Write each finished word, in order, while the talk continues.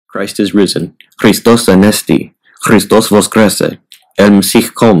Christ is risen. Christos anesti. Christos voskresce. El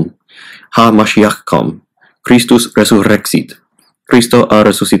Mesich kom. Ha Mashiach kom. Christus resurrexit. Cristo ha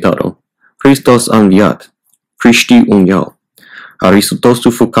resucitado. Christos anviat. Christi unial.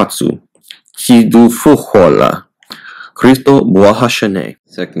 Aristotosu fukatsu. Sidu fuhola. Christo boahashane.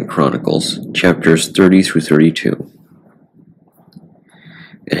 2 Chronicles, chapters 30 through 32.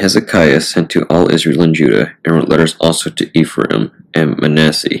 And Hezekiah sent to all Israel and Judah, and wrote letters also to Ephraim and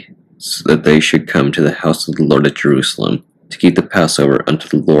Manasseh, so that they should come to the house of the Lord at Jerusalem, to keep the Passover unto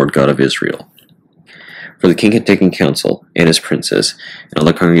the Lord God of Israel. For the king had taken counsel, and his princes, and all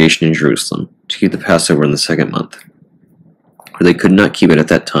the congregation in Jerusalem, to keep the Passover in the 2nd month. For they could not keep it at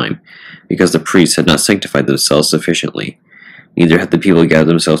that time, because the priests had not sanctified themselves sufficiently, neither had the people gathered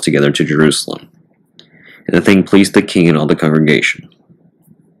themselves together to Jerusalem. And the thing pleased the king and all the congregation.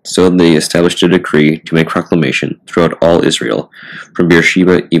 So they established a decree to make proclamation throughout all Israel, from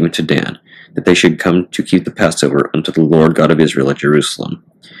Beersheba even to Dan, that they should come to keep the Passover unto the Lord God of Israel at Jerusalem.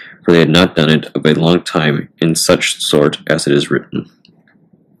 For they had not done it of a long time in such sort as it is written.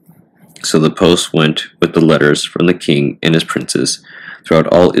 So the post went with the letters from the king and his princes throughout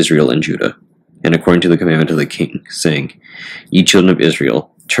all Israel and Judah, and according to the commandment of the king, saying, Ye children of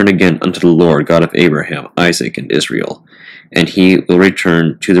Israel, turn again unto the Lord God of Abraham, Isaac, and Israel, and he will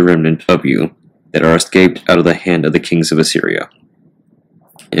return to the remnant of you that are escaped out of the hand of the kings of Assyria.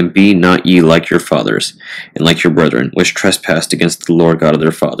 And be not ye like your fathers, and like your brethren, which trespassed against the Lord God of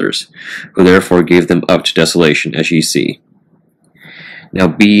their fathers, who therefore gave them up to desolation, as ye see. Now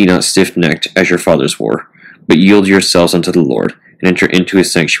be ye not stiff-necked, as your fathers were, but yield yourselves unto the Lord, and enter into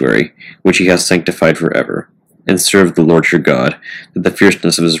his sanctuary, which he hath sanctified forever, and serve the Lord your God, that the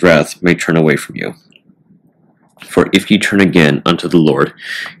fierceness of his wrath may turn away from you. For if ye turn again unto the Lord,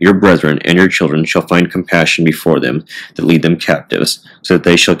 your brethren and your children shall find compassion before them that lead them captives, so that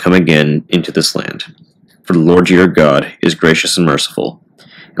they shall come again into this land. For the Lord your God is gracious and merciful,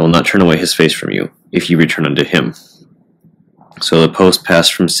 and will not turn away his face from you, if ye return unto him. So the post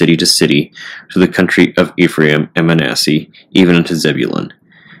passed from city to city, to the country of Ephraim and Manasseh, even unto Zebulun.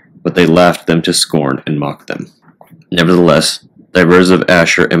 But they laughed them to scorn and mocked them. Nevertheless, divers of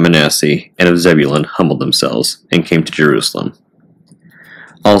Asher and Manasseh and of Zebulun humbled themselves, and came to Jerusalem.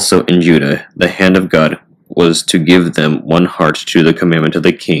 Also in Judah, the hand of God was to give them one heart to do the commandment of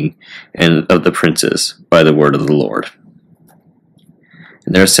the king and of the princes, by the word of the Lord.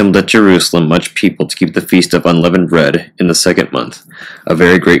 And there assembled at Jerusalem much people to keep the feast of unleavened bread in the 2nd month, a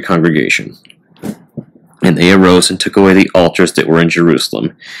very great congregation. And they arose and took away the altars that were in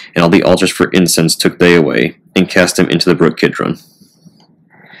Jerusalem, and all the altars for incense took they away, and cast them into the brook Kidron.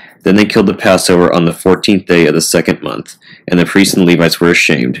 Then they killed the Passover on the 14th day of the 2nd month, and the priests and Levites were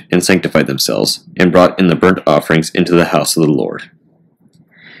ashamed, and sanctified themselves, and brought in the burnt offerings into the house of the Lord.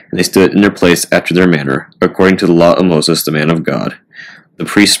 And they stood in their place after their manner, according to the law of Moses the man of God. The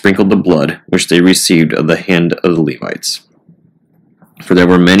priests sprinkled the blood, which they received of the hand of the Levites. For there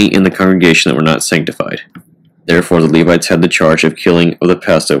were many in the congregation that were not sanctified. Therefore the Levites had the charge of killing of the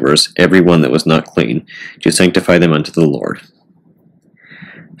Passovers every one that was not clean, to sanctify them unto the Lord.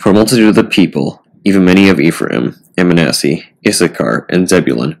 For a multitude of the people, even many of Ephraim, and Manasseh, Issachar, and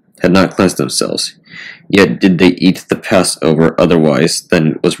Zebulun, had not cleansed themselves, yet did they eat the Passover otherwise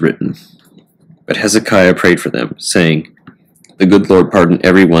than was written. But Hezekiah prayed for them, saying, The good Lord pardon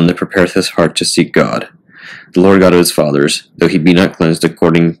every one that prepareth his heart to seek God, the Lord God of his fathers, though he be not cleansed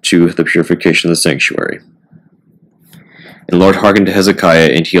according to the purification of the sanctuary. And the Lord hearkened to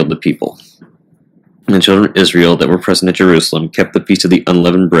Hezekiah, and healed the people. And the children of Israel that were present at Jerusalem kept the feast of the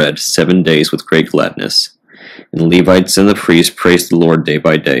unleavened bread 7 days with great gladness. And the Levites and the priests praised the Lord day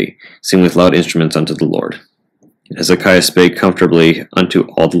by day, singing with loud instruments unto the Lord. And Hezekiah spake comfortably unto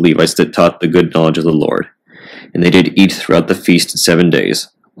all the Levites that taught the good knowledge of the Lord. And they did eat throughout the feast 7 days,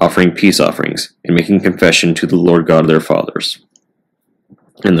 offering peace offerings, and making confession to the Lord God of their fathers.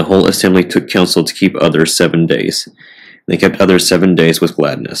 And the whole assembly took counsel to keep others 7 days. And they kept others 7 days with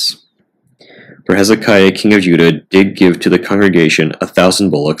gladness. For Hezekiah king of Judah did give to the congregation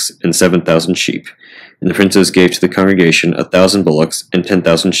 1,000 bullocks and 7,000 sheep, and the princes gave to the congregation 1,000 bullocks and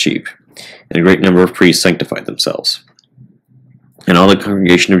 10,000 sheep, and a great number of priests sanctified themselves. And all the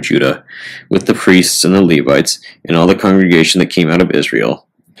congregation of Judah, with the priests and the Levites, and all the congregation that came out of Israel,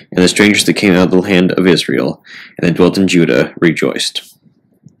 and the strangers that came out of the land of Israel, and that dwelt in Judah, rejoiced.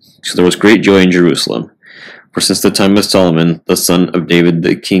 So there was great joy in Jerusalem, for since the time of Solomon, the son of David,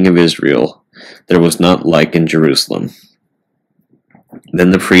 the king of Israel, there was not like in Jerusalem.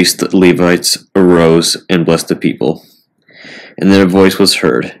 Then the priests, the Levites, arose and blessed the people. And then a voice was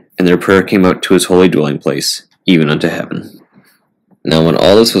heard, and their prayer came out to his holy dwelling place, even unto heaven. Now when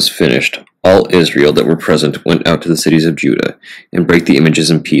all this was finished, all Israel that were present went out to the cities of Judah, and brake the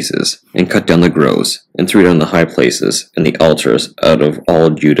images in pieces, and cut down the groves, and threw down the high places, and the altars out of all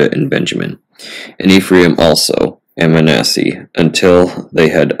Judah and Benjamin, and Ephraim also, and Manasseh, until they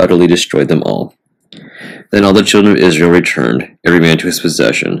had utterly destroyed them all. Then all the children of Israel returned, every man to his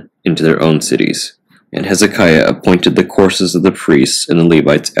possession, into their own cities. And Hezekiah appointed the courses of the priests and the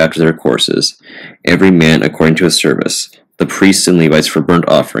Levites after their courses, every man according to his service, the priests and Levites for burnt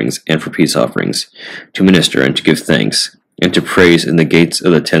offerings and for peace offerings, to minister and to give thanks, and to praise in the gates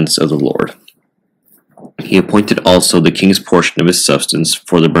of the tents of the Lord. He appointed also the king's portion of his substance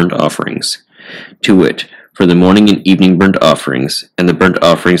for the burnt offerings, to wit, for the morning and evening burnt offerings, and the burnt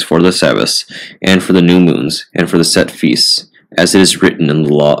offerings for the Sabbaths, and for the new moons, and for the set feasts, as it is written in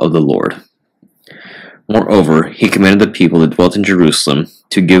the law of the Lord. Moreover, he commanded the people that dwelt in Jerusalem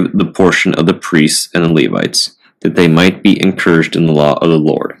to give the portion of the priests and the Levites, that they might be encouraged in the law of the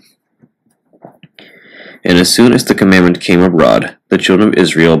Lord. And as soon as the commandment came abroad, the children of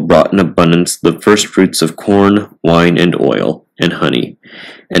Israel brought in abundance the firstfruits of corn, wine, and oil, and honey,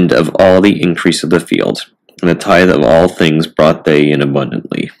 and of all the increase of the field, and the tithe of all things brought they in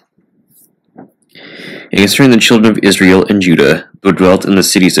abundantly. And concerning the children of Israel and Judah, who dwelt in the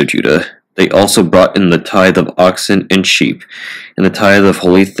cities of Judah, they also brought in the tithe of oxen and sheep, and the tithe of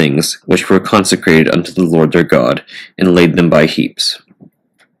holy things, which were consecrated unto the Lord their God, and laid them by heaps.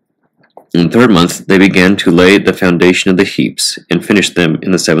 In the 3rd month they began to lay the foundation of the heaps, and finished them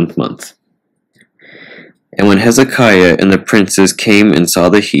in the 7th month. And when Hezekiah and the princes came and saw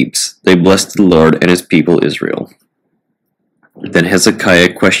the heaps, they blessed the Lord and his people Israel. Then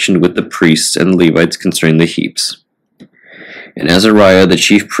Hezekiah questioned with the priests and Levites concerning the heaps. And Azariah, the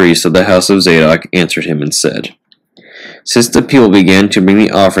chief priest of the house of Zadok, answered him and said, Since the people began to bring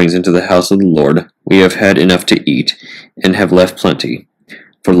the offerings into the house of the Lord, we have had enough to eat, and have left plenty.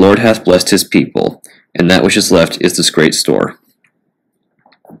 For the Lord hath blessed his people, and that which is left is this great store.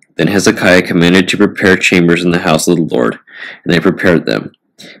 Then Hezekiah commanded to prepare chambers in the house of the Lord, and they prepared them,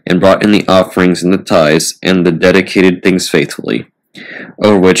 and brought in the offerings and the tithes, and the dedicated things faithfully,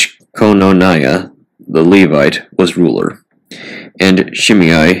 over which Cononiah the Levite was ruler, and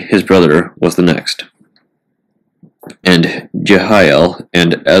Shimei his brother was the next. And Jehiel,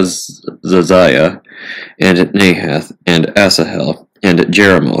 and Azaziah, and Nahath, and Asahel, and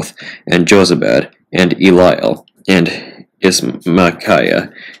Jeremoth, and Jozabad, and Eliel, and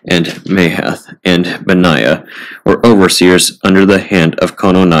Ismachiah, and Mahath, and Benaiah were overseers under the hand of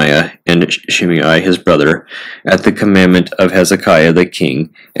Cononiah and Shimei his brother, at the commandment of Hezekiah the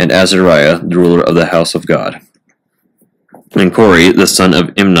king, and Azariah the ruler of the house of God. And Kori, the son of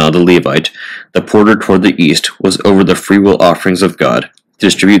Imnah the Levite, the porter toward the east, was over the freewill offerings of God, to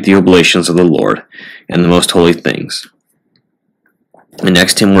distribute the oblations of the Lord, and the most holy things. And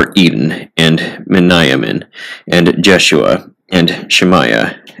next him were Eden, and Meniamin, and Jeshua, and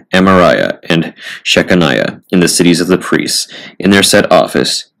Shemaiah, Amariah, and Shechaniah, in the cities of the priests, in their set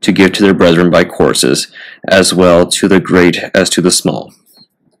office, to give to their brethren by courses, as well to the great as to the small.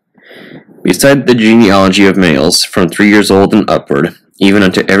 Beside the genealogy of males, from 3 years old and upward, even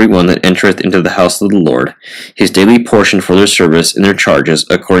unto every one that entereth into the house of the Lord, his daily portion for their service in their charges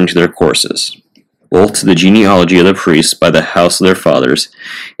according to their courses. Both to the genealogy of the priests by the house of their fathers,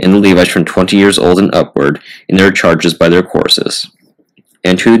 and the Levites from 20 years old and upward, in their charges by their courses.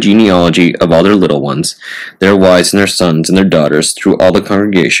 And to the genealogy of all their little ones, their wives and their sons and their daughters, through all the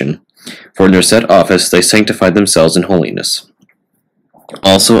congregation, for in their set office they sanctified themselves in holiness.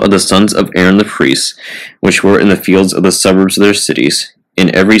 Also of the sons of Aaron the priests, which were in the fields of the suburbs of their cities,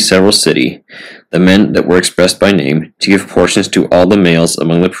 in every several city, the men that were expressed by name, to give portions to all the males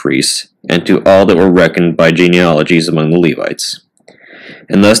among the priests, and to all that were reckoned by genealogies among the Levites.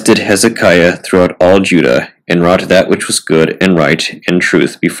 And thus did Hezekiah throughout all Judah, and wrought that which was good and right and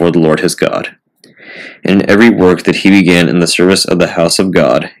truth before the Lord his God. And in every work that he began in the service of the house of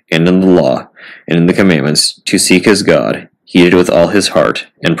God, and in the law, and in the commandments, to seek his God, he did with all his heart,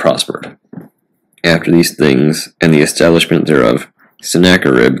 and prospered. After these things, and the establishment thereof,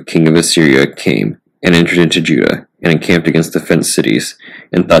 Sennacherib, king of Assyria, came, and entered into Judah, and encamped against the fenced cities,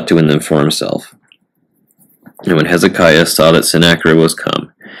 and thought to win them for himself. And when Hezekiah saw that Sennacherib was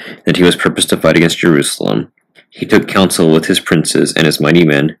come, that he was purposed to fight against Jerusalem, he took counsel with his princes and his mighty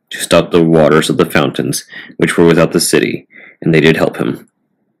men to stop the waters of the fountains, which were without the city, and they did help him.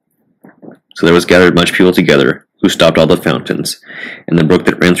 So there was gathered much people together, who stopped all the fountains, and the brook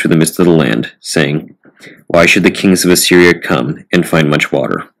that ran through the midst of the land, saying, Why should the kings of Assyria come and find much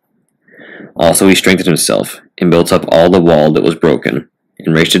water? Also he strengthened himself, and built up all the wall that was broken,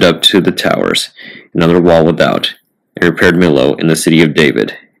 and raised it up to the towers, another wall without, and repaired Millo in the city of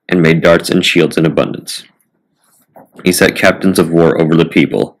David, and made darts and shields in abundance. He set captains of war over the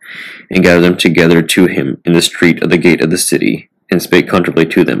people, and gathered them together to him in the street of the gate of the city, and spake comfortably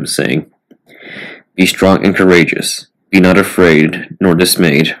to them, saying, Be strong and courageous, be not afraid nor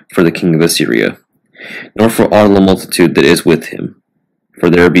dismayed for the king of Assyria, nor for all the multitude that is with him, for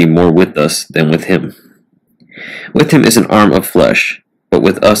there be more with us than with him. With him is an arm of flesh, but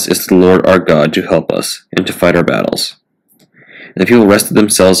with us is the Lord our God to help us, and to fight our battles. And the people rested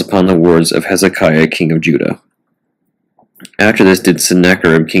themselves upon the words of Hezekiah king of Judah. After this did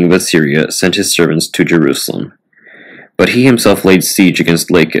Sennacherib king of Assyria send his servants to Jerusalem. But he himself laid siege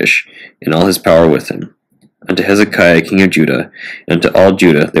against Lachish, and all his power with him, unto Hezekiah king of Judah, and unto all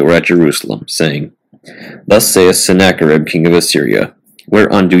Judah that were at Jerusalem, saying, Thus saith Sennacherib king of Assyria,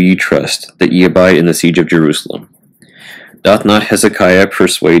 Whereon do ye trust, that ye abide in the siege of Jerusalem? Doth not Hezekiah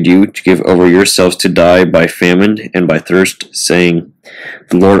persuade you to give over yourselves to die by famine and by thirst, saying,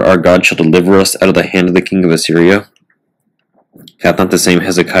 The Lord our God shall deliver us out of the hand of the king of Assyria? Hath not the same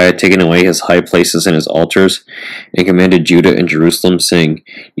Hezekiah taken away his high places and his altars, and commanded Judah and Jerusalem, saying,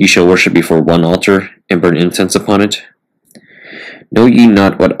 Ye shall worship before one altar, and burn incense upon it? Know ye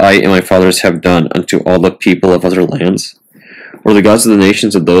not what I and my fathers have done unto all the people of other lands? Were the gods of the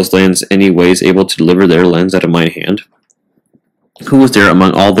nations of those lands any ways able to deliver their lands out of mine hand? Who was there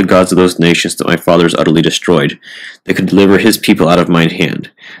among all the gods of those nations that my fathers utterly destroyed, that could deliver his people out of mine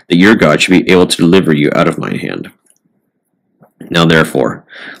hand, that your God should be able to deliver you out of mine hand? Now therefore,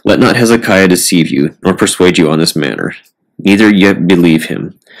 let not Hezekiah deceive you, nor persuade you on this manner, neither yet believe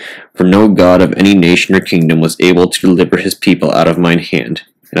him. For no God of any nation or kingdom was able to deliver his people out of mine hand,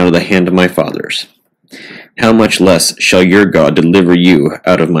 and out of the hand of my fathers. How much less shall your God deliver you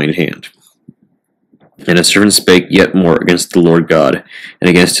out of mine hand? And his servant spake yet more against the Lord God, and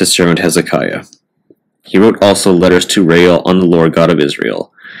against his servant Hezekiah. He wrote also letters to rail on the Lord God of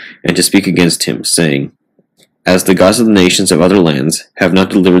Israel, and to speak against him, saying, As the gods of the nations of other lands have not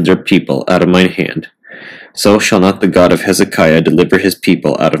delivered their people out of mine hand, so shall not the God of Hezekiah deliver his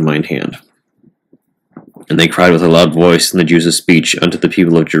people out of mine hand. And they cried with a loud voice in the Jews' speech unto the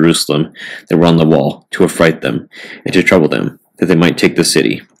people of Jerusalem that were on the wall, to affright them, and to trouble them, that they might take the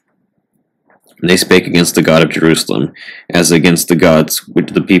city. And they spake against the God of Jerusalem, as against the gods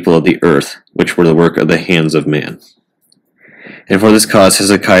which the people of the earth, which were the work of the hands of man. And for this cause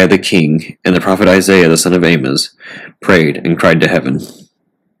Hezekiah the king, and the prophet Isaiah the son of Amoz, prayed and cried to heaven.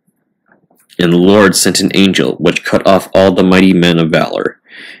 And the Lord sent an angel, which cut off all the mighty men of valor,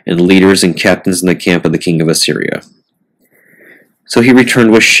 and the leaders and captains in the camp of the king of Assyria. So he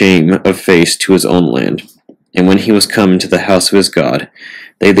returned with shame of face to his own land, and when he was come into the house of his God,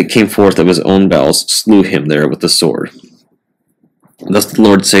 they that came forth of his own bowels slew him there with the sword. Thus the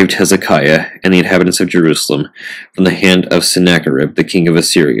Lord saved Hezekiah and the inhabitants of Jerusalem from the hand of Sennacherib the king of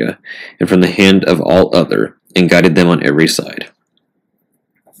Assyria, and from the hand of all other, and guided them on every side.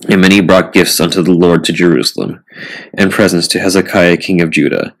 And many brought gifts unto the Lord to Jerusalem, and presents to Hezekiah king of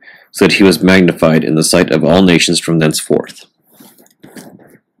Judah, so that he was magnified in the sight of all nations from thenceforth.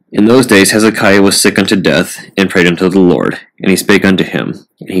 In those days Hezekiah was sick unto death, and prayed unto the Lord, and he spake unto him,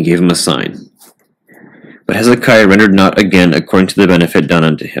 and he gave him a sign. But Hezekiah rendered not again according to the benefit done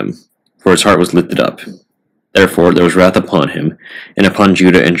unto him, for his heart was lifted up. Therefore there was wrath upon him, and upon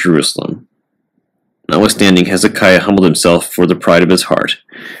Judah and Jerusalem. Notwithstanding Hezekiah humbled himself for the pride of his heart,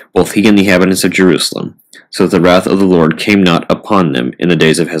 both he and the inhabitants of Jerusalem, so that the wrath of the Lord came not upon them in the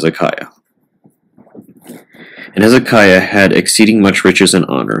days of Hezekiah. And Hezekiah had exceeding much riches and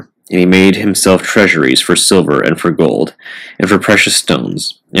honor, and he made himself treasuries for silver and for gold, and for precious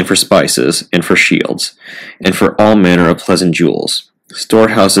stones, and for spices, and for shields, and for all manner of pleasant jewels,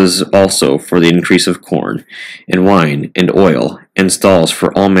 storehouses also for the increase of corn, and wine, and oil, and stalls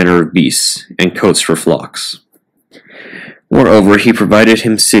for all manner of beasts, and coats for flocks. Moreover, he provided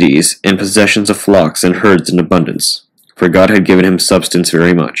him cities, and possessions of flocks and herds in abundance, for God had given him substance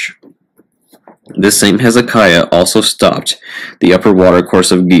very much. This same Hezekiah also stopped the upper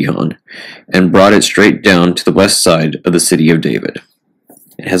watercourse of Gihon, and brought it straight down to the west side of the city of David.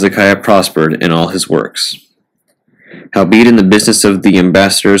 And Hezekiah prospered in all his works. Howbeit in the business of the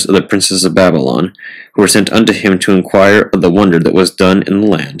ambassadors of the princes of Babylon, who were sent unto him to inquire of the wonder that was done in the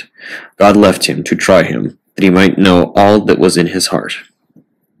land, God left him to try him, that he might know all that was in his heart.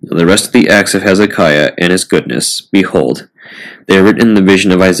 Now the rest of the acts of Hezekiah and his goodness, behold, they are written in the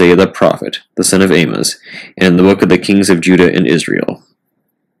vision of Isaiah the prophet, the son of Amoz, and in the book of the kings of Judah and Israel.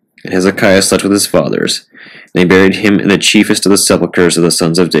 And Hezekiah slept with his fathers, and they buried him in the chiefest of the sepulchres of the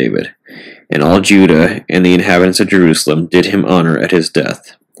sons of David. And all Judah and the inhabitants of Jerusalem did him honor at his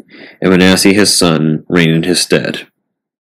death. And Manasseh his son reigned in his stead.